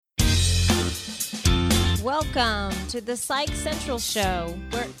Welcome to the Psych Central Show,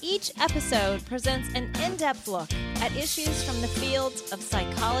 where each episode presents an in-depth look at issues from the fields of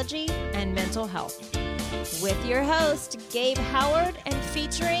psychology and mental health. With your host, Gabe Howard, and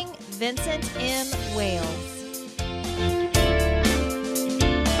featuring Vincent M. Wales.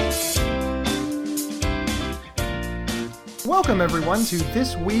 Welcome, everyone, to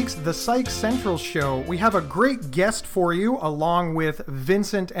this week's The Psych Central Show. We have a great guest for you, along with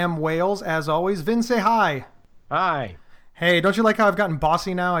Vincent M. Wales. As always, Vin, say hi. Hi. Hey, don't you like how I've gotten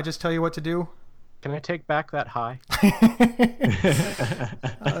bossy now? I just tell you what to do? Can I take back that hi?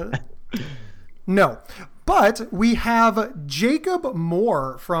 No. But we have Jacob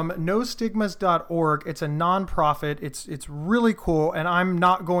Moore from NoStigmas.org. It's a nonprofit. It's really cool, and I'm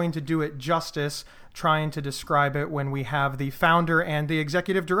not going to do it justice trying to describe it when we have the founder and the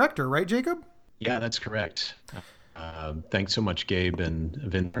executive director, right, Jacob? Yeah, that's correct. Thanks so much, Gabe and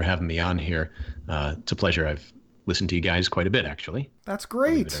Vin, for having me on here. It's a pleasure. I've listened to you guys quite a bit, actually. That's great.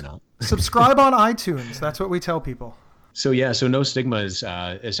 Believe it or not. Subscribe on iTunes. That's what we tell people. So No Stigma is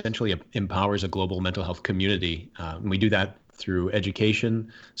essentially empowers a global mental health community. And we do that through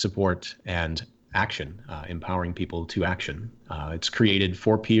education, support, and action, empowering people to action. It's created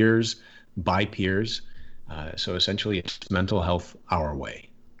for peers, by peers. So essentially it's mental health our way.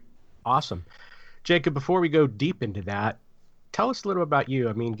 Awesome. Jacob, before we go deep into that, tell us a little about you.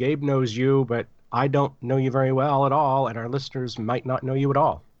 I mean, Gabe knows you, but I don't know you very well at all, and our listeners might not know you at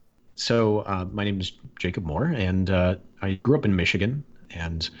all. So my name is Jacob Moore, and I grew up in Michigan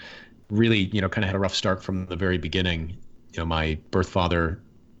and really, kind of had a rough start from the very beginning. My birth father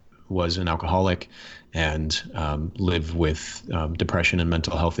was an alcoholic and lived with depression and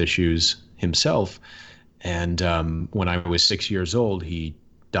mental health issues himself. And when I was 6 years old, he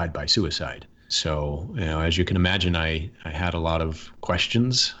died by suicide. So, as you can imagine, I had a lot of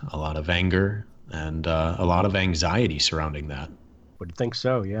questions, a lot of anger, and a lot of anxiety surrounding that. Would think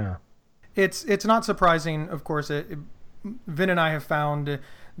so, yeah. It's not surprising, of course. Vin and I have found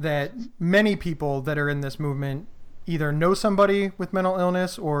that many people that are in this movement either know somebody with mental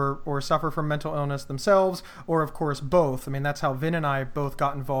illness or suffer from mental illness themselves, or of course both. I mean, that's how Vin and I both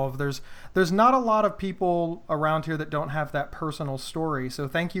got involved. There's not a lot of people around here that don't have that personal story. So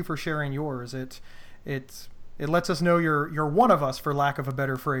thank you for sharing yours. It lets us know you're one of us, for lack of a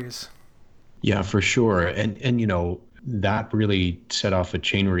better phrase. Yeah, for sure. And that really set off a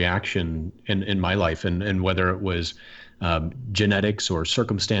chain reaction in my life, and whether it was genetics or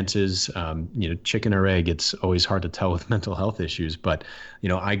circumstances, chicken or egg, it's always hard to tell with mental health issues. But,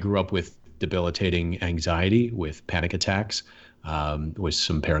 I grew up with debilitating anxiety, with panic attacks, with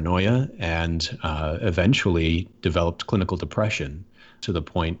some paranoia, and eventually developed clinical depression to the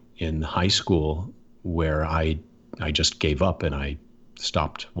point in high school where I just gave up and I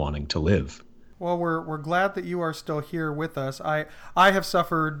stopped wanting to live. Well, we're glad that you are still here with us. I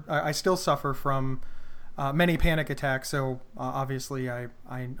still suffer from many panic attacks, so obviously I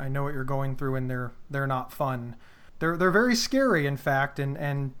know what you're going through, and they're not fun. They're very scary, in fact,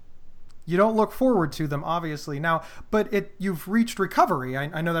 and you don't look forward to them, obviously. Now, but you've reached recovery.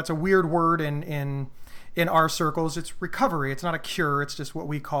 I know that's a weird word in our circles. It's recovery. It's not a cure. It's just what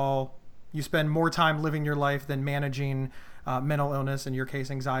we call, you spend more time living your life than managing mental illness, in your case,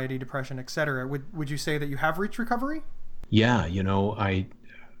 anxiety, depression, etc. Would you say that you have reached recovery? Yeah,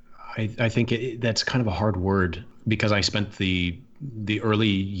 I think that's kind of a hard word, because I spent the early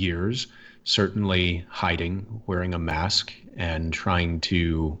years certainly hiding, wearing a mask, and trying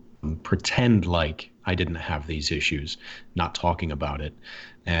to pretend like I didn't have these issues, not talking about it.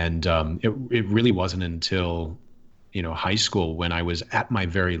 And it really wasn't until high school, when I was at my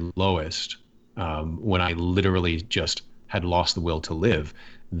very lowest, when I literally just had lost the will to live,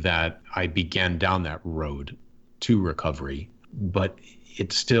 that I began down that road to recovery. But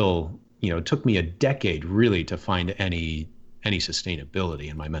it still, took me a decade really to find any sustainability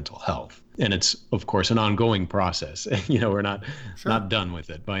in my mental health. And it's, of course, an ongoing process. We're not done with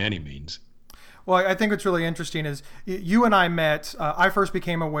it by any means. Well, I think what's really interesting is you and I met. I first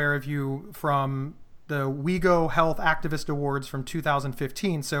became aware of you from the WeGo Health Activist Awards from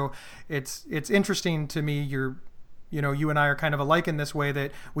 2015. So it's interesting to me. You and I are kind of alike in this way,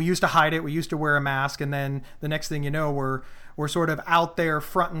 that we used to hide it. We used to wear a mask. And then the next thing you know, we're sort of out there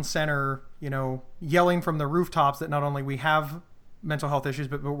front and center, yelling from the rooftops that not only we have mental health issues,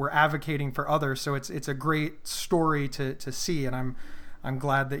 but we're advocating for others. So it's a great story to see. And I'm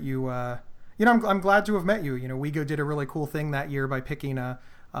glad that you, I'm glad to have met you. WeGo did a really cool thing that year by picking a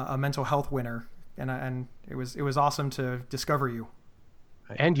mental health winner. And it was awesome to discover you.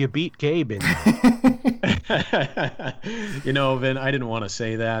 And you beat Gabe in You know, Vin, I didn't want to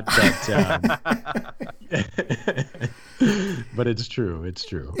say that, but but it's true. It's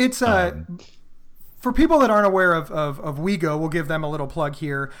true. It's for people that aren't aware of WeGo, we'll give them a little plug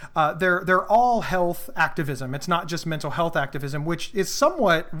here. They're all health activism. It's not just mental health activism, which is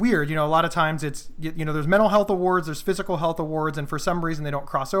somewhat weird. You know, a lot of times it's, you know, there's mental health awards, there's physical health awards, and for some reason they don't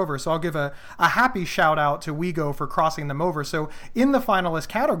cross over. So I'll give a happy shout out to WeGo for crossing them over. So in the finalist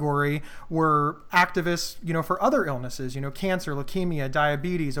category were activists, you know, for other illnesses, you know, cancer, leukemia,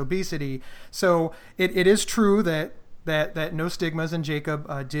 diabetes, obesity. So it is true that No Stigmas and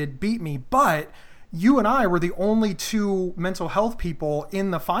Jacob did beat me, but you and I were the only two mental health people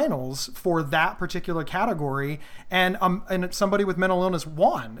in the finals for that particular category, and somebody with mental illness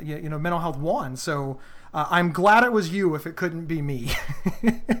won. You know, mental health won. So I'm glad it was you if it couldn't be me.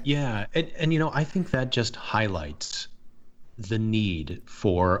 Yeah, and you know, I think that just highlights the need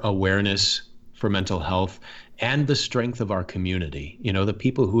for awareness for mental health and the strength of our community. You know, the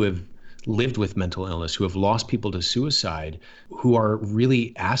people who have lived with mental illness, who have lost people to suicide, who are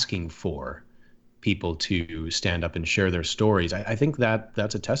really asking for people to stand up and share their stories. I think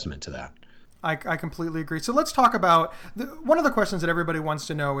that's a testament to that. I completely agree. So let's talk about one of the questions that everybody wants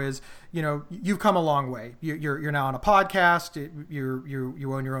to know is, you know, you've come a long way. You're now on a podcast.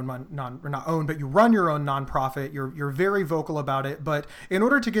 You own your own not own, but you run your own nonprofit. You're very vocal about it. But in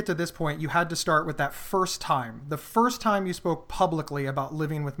order to get to this point, you had to start with that first time, the first time you spoke publicly about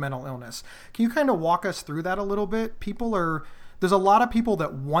living with mental illness. Can you kind of walk us through that a little bit? There's a lot of people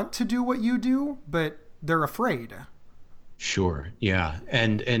that want to do what you do, but they're afraid. Sure. Yeah.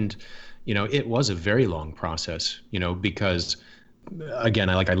 And you know, it was a very long process, you know, because again,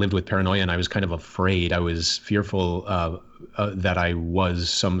 I lived with paranoia and I was kind of afraid. I was fearful that I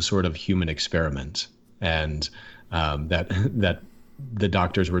was some sort of human experiment, and that the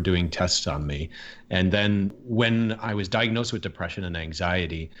doctors were doing tests on me. And then when I was diagnosed with depression and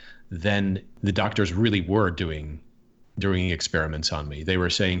anxiety, then the doctors really were doing experiments on me. They were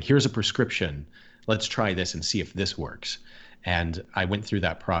saying, here's a prescription, let's try this and see if this works. And I went through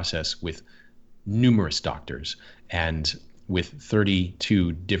that process with numerous doctors and with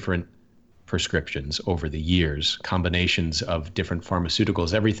 32 different prescriptions over the years, combinations of different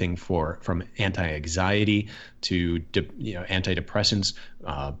pharmaceuticals, everything from anti-anxiety to antidepressants,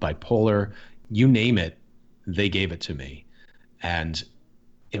 bipolar, you name it, they gave it to me. And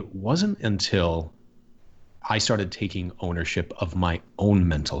it wasn't until I started taking ownership of my own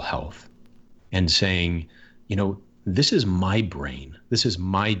mental health and saying, you know, this is my brain, this is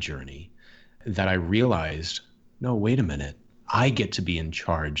my journey, that I realized, no, wait a minute, I get to be in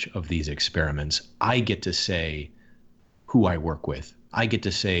charge of these experiments. I get to say who I work with. I get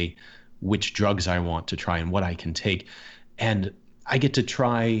to say which drugs I want to try and what I can take. And I get to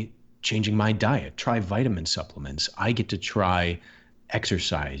try changing my diet, try vitamin supplements. I get to try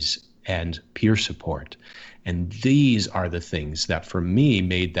exercise and peer support. And these are the things that for me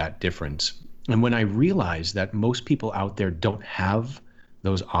made that difference. And when I realized that most people out there don't have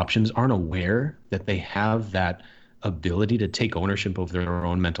those options, aren't aware that they have that ability to take ownership of their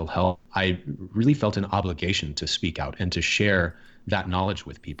own mental health, I really felt an obligation to speak out and to share that knowledge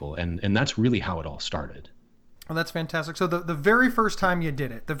with people. And that's really how it all started. Well, that's fantastic. So the very first time you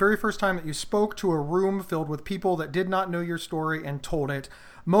did it, the very first time that you spoke to a room filled with people that did not know your story and told it,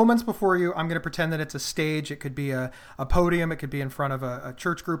 moments before I'm going to pretend that it's a stage. It could be a podium. It could be in front of a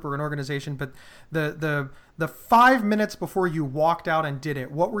church group or an organization. But the 5 minutes before you walked out and did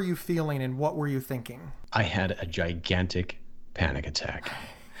it, what were you feeling and what were you thinking? I had a gigantic panic attack.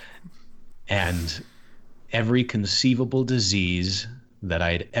 And every conceivable disease that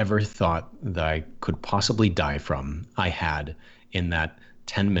I had ever thought that I could possibly die from, I had in that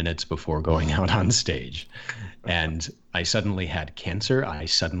 10 minutes before going out on stage. And I suddenly had cancer. I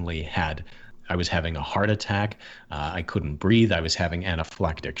was having a heart attack. I couldn't breathe. I was having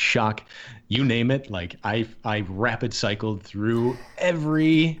anaphylactic shock. You name it. Like I rapid cycled through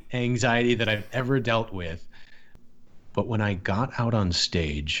every anxiety that I've ever dealt with. But when I got out on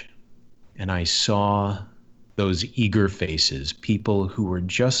stage and I saw those eager faces, people who were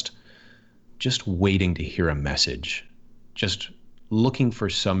just waiting to hear a message, just looking for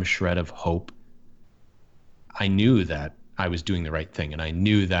some shred of hope, I knew that I was doing the right thing, and I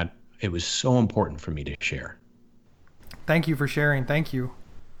knew that it was so important for me to share. Thank you for sharing. Thank you.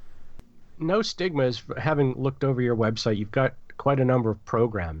 No Stigmas, having looked over your website, you've got quite a number of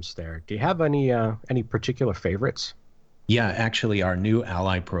programs there. Do you have any particular favorites? Yeah, actually, our new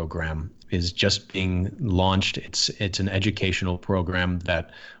Ally program is just being launched. It's an educational program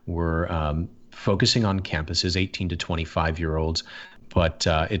that we're focusing on campuses, 18 to 25-year-olds, but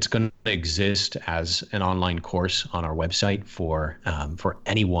it's going to exist as an online course on our website for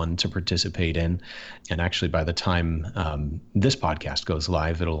anyone to participate in. And actually, by the time this podcast goes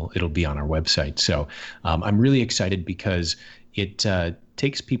live, it'll be on our website. So I'm really excited because it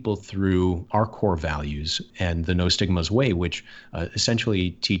takes people through our core values and the No Stigmas way, which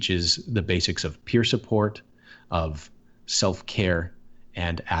essentially teaches the basics of peer support, of self-care,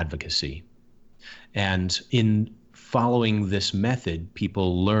 and advocacy. And in following this method,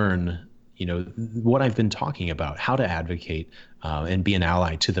 people learn, what I've been talking about, how to advocate and be an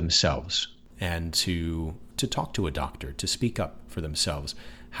ally to themselves, and to talk to a doctor, to speak up for themselves,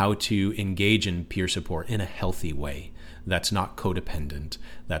 how to engage in peer support in a healthy way. That's not codependent.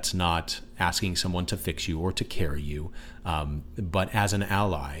 That's not asking someone to fix you or to carry you, but as an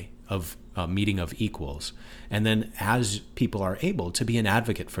ally of a meeting of equals. And then as people are able to be an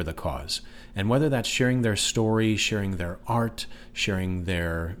advocate for the cause. And whether that's sharing their story, sharing their art, sharing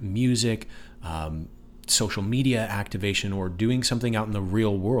their music, social media activation, or doing something out in the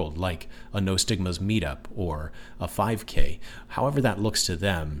real world, like a No Stigmas meetup or a 5K, however that looks to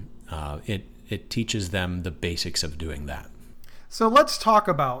them, it teaches them the basics of doing that. So let's talk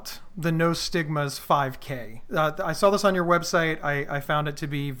about the No Stigmas 5K. I saw this on your website. I found it to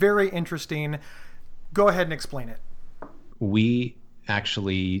be very interesting. Go ahead and explain it. We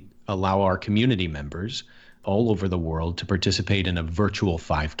actually allow our community members all over the world to participate in a virtual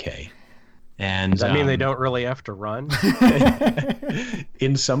 5K. And does that mean they don't really have to run?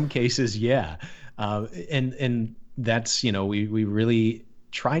 In some cases, yeah. And that's, we really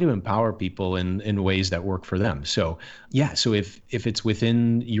try to empower people in ways that work for them. So yeah, so if it's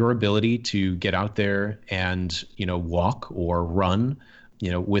within your ability to get out there and, walk or run,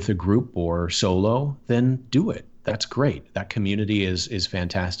 with a group or solo, then do it. That's great. That community is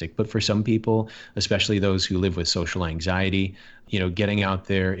fantastic. But for some people, especially those who live with social anxiety, getting out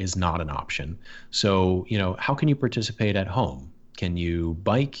there is not an option. So, how can you participate at home? Can you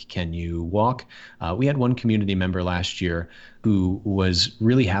bike? Can you walk? We had one community member last year who was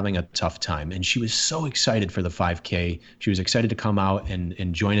really having a tough time, and she was so excited for the 5K. She was excited to come out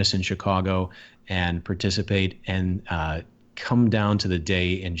and join us in Chicago and participate, and come down to the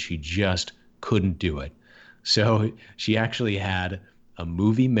day, and she just couldn't do it. So she actually had a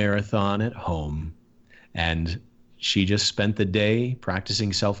movie marathon at home, and she just spent the day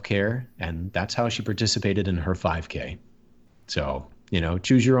practicing self-care, and that's how she participated in her 5K. So,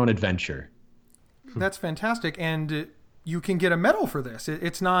 choose your own adventure. That's fantastic. And you can get a medal for this.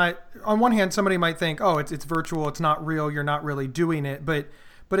 It's not, on one hand, somebody might think, oh, it's virtual, it's not real, you're not really doing it, but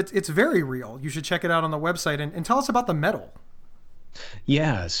it's very real. You should check it out on the website and tell us about the medal.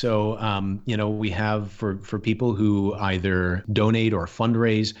 Yeah. So, we have for people who either donate or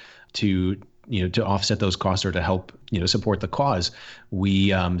fundraise to offset those costs or to help, support the cause, we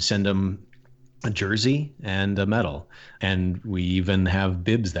send them a jersey and a medal. And we even have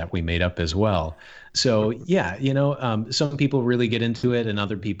bibs that we made up as well. So yeah, some people really get into it, and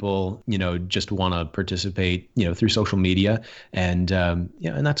other people, just want to participate, through social media, and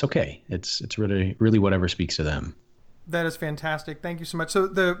and that's okay. It's really, really whatever speaks to them. That is fantastic. Thank you so much. So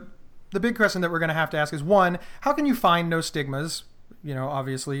the big question that we're going to have to ask is, one, how can you find No Stigmas?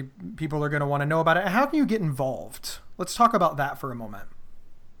 Obviously people are going to want to know about it. How can you get involved? Let's talk about that for a moment.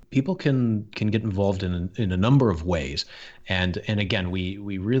 People can get involved in a number of ways. And again, we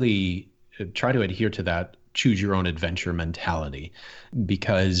really try to adhere to that choose your own adventure mentality,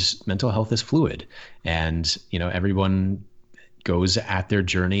 because mental health is fluid, and, everyone goes at their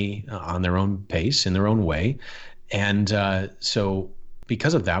journey on their own pace, in their own way. And so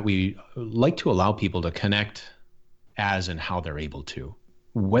because of that, we like to allow people to connect as and how they're able to.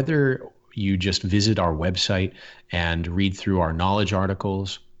 Whether you just visit our website and read through our knowledge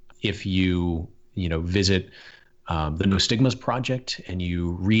articles, if you visit the No Stigmas Project and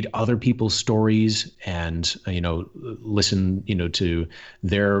you read other people's stories and listen to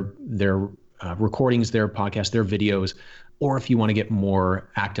their recordings, their podcasts, their videos, or if you want to get more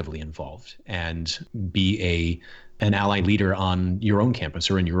actively involved and be an ally leader on your own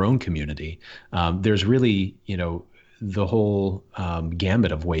campus or in your own community, there's really the whole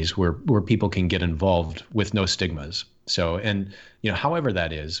gambit of ways where people can get involved with No Stigmas. So, and however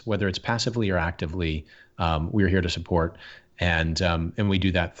that is, whether it's passively or actively, we're here to support, and we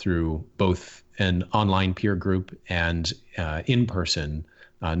do that through both an online peer group and in-person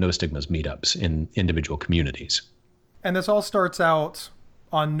No Stigmas meetups in individual communities. And this all starts out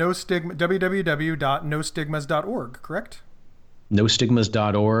on www.nostigmas.org, correct?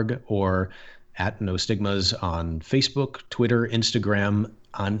 nostigmas.org, or at No Stigmas on Facebook, Twitter, Instagram.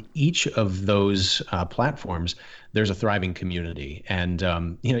 On each of those platforms, there's a thriving community, and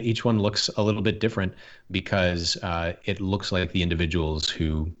each one looks a little bit different because it looks like the individuals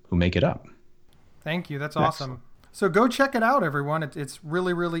who make it up. Thank you. That's awesome. So go check it out, everyone. It's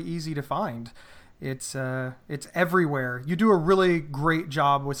really, really easy to find. It's everywhere. You do a really great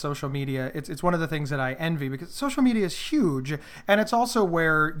job with social media. It's one of the things that I envy, because social media is huge, and it's also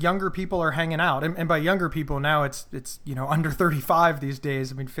where younger people are hanging out. And by younger people now, it's under 35 these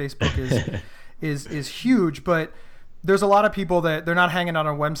days. I mean, Facebook is huge, but there's a lot of people that they're not hanging out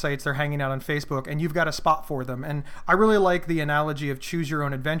on websites, they're hanging out on Facebook, and you've got a spot for them. And I really like the analogy of choose your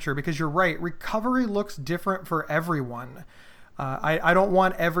own adventure, because you're right, recovery looks different for everyone. I don't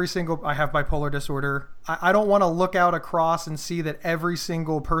want I have bipolar disorder. I don't want to look out across and see that every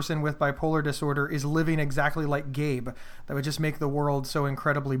single person with bipolar disorder is living exactly like Gabe. That would just make the world so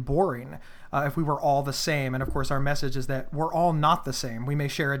incredibly boring if we were all the same. And of course, our message is that we're all not the same. We may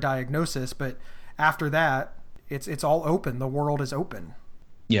share a diagnosis, but after that, it's all open. The world is open.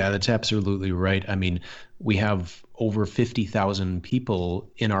 Yeah, that's absolutely right. I mean, we have over 50,000 people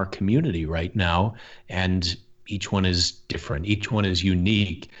in our community right now, and each one is different. Each one is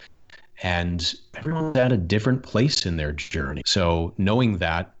unique, and everyone's at a different place in their journey. So knowing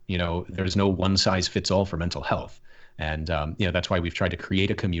that, there's no one size fits all for mental health. And, that's why we've tried to create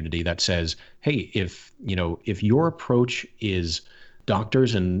a community that says, hey, if your approach is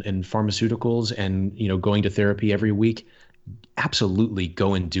doctors and pharmaceuticals and, going to therapy every week, absolutely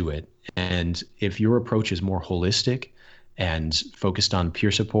go and do it. And if your approach is more holistic and focused on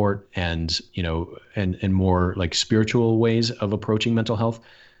peer support and, and more like spiritual ways of approaching mental health,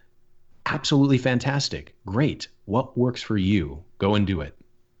 absolutely fantastic. Great. What works for you? Go and do it.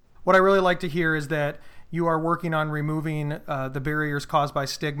 What I really like to hear is that you are working on removing the barriers caused by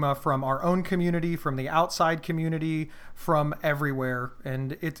stigma from our own community, from the outside community, from everywhere.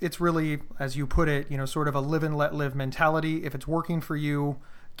 And it's really, as you put it, sort of a live and let live mentality. If it's working for you,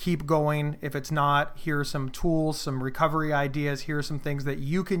 keep going. If it's not, here are some tools, some recovery ideas. Here are some things that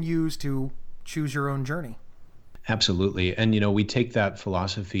you can use to choose your own journey. Absolutely. And, we take that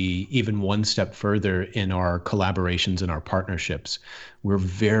philosophy even one step further in our collaborations and our partnerships. We're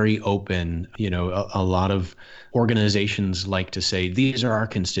very open. A lot of organizations like to say, these are our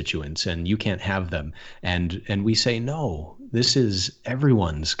constituents and you can't have them. And we say, no, this is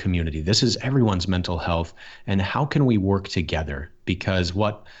everyone's community. This is everyone's mental health. And how can we work together? Because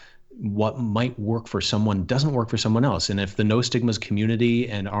what might work for someone doesn't work for someone else. And if the No Stigmas community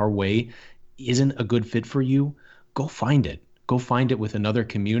and our way isn't a good fit for you, go find it. Go find it with another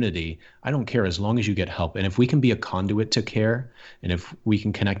community. I don't care, as long as you get help. And if we can be a conduit to care, and if we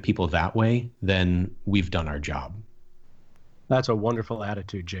can connect people that way, then we've done our job. That's a wonderful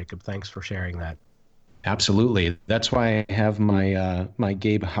attitude, Jacob. Thanks for sharing that. Absolutely. That's why I have my my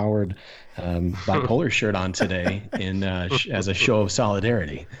Gabe Howard bipolar shirt on today as a show of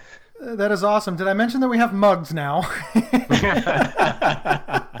solidarity. That is awesome. Did I mention that we have mugs now?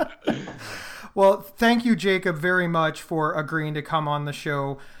 Well, thank you, Jacob, very much for agreeing to come on the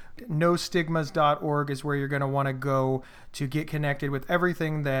show. NoStigmas.org is where you're going to want to go to get connected with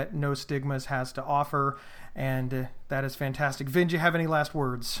everything that No Stigmas has to offer. And that is fantastic. Vin, do you have any last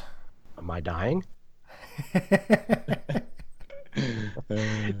words? Am I dying?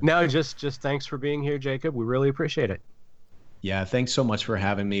 No, just thanks for being here, Jacob. We really appreciate it. Yeah, thanks so much for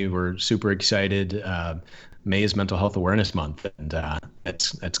having me. We're super excited. May is Mental Health Awareness Month, and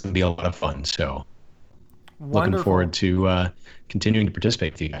it's going to be a lot of fun. So Wonderful. Looking forward to continuing to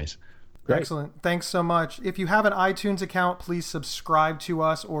participate with you guys. Great. Excellent. Thanks so much. If you have an iTunes account, please subscribe to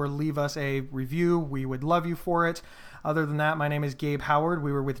us or leave us a review. We would love you for it. Other than that, my name is Gabe Howard.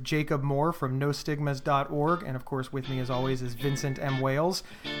 We were with Jacob Moore from NoStigmas.org. And of course, with me as always is Vincent M. Wales.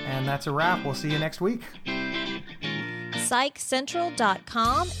 And that's a wrap. We'll see you next week.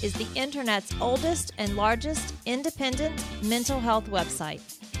 PsychCentral.com is the internet's oldest and largest independent mental health website.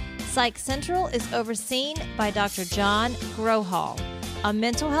 Psych Central is overseen by Dr. John Grohol, a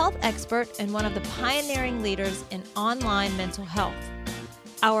mental health expert and one of the pioneering leaders in online mental health.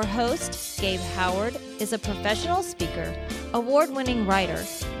 Our host, Gabe Howard, is a professional speaker, award-winning writer,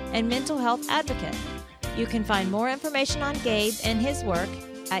 and mental health advocate. You can find more information on Gabe and his work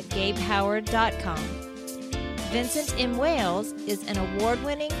at GabeHoward.com. Vincent M. Wales is an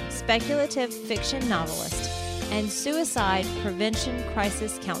award-winning speculative fiction novelist and suicide prevention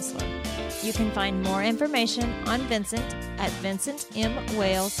crisis counselor. You can find more information on Vincent at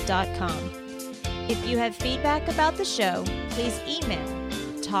VincentMWales.com. If you have feedback about the show, please email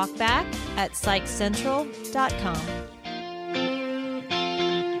talkback@PsychCentral.com.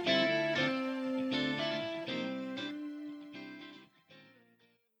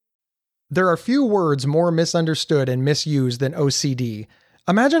 There are few words more misunderstood and misused than OCD.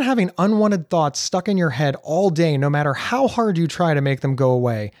 Imagine having unwanted thoughts stuck in your head all day no matter how hard you try to make them go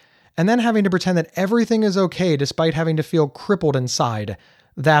away, and then having to pretend that everything is okay despite having to feel crippled inside.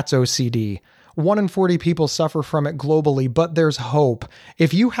 That's OCD. 1 in 40 people suffer from it globally, but there's hope.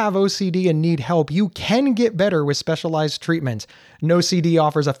 If you have OCD and need help, you can get better with specialized treatment. NoCD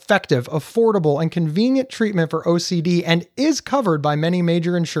offers effective, affordable, and convenient treatment for OCD and is covered by many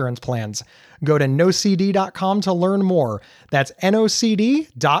major insurance plans. Go to nocd.com to learn more. That's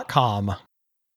nocd.com.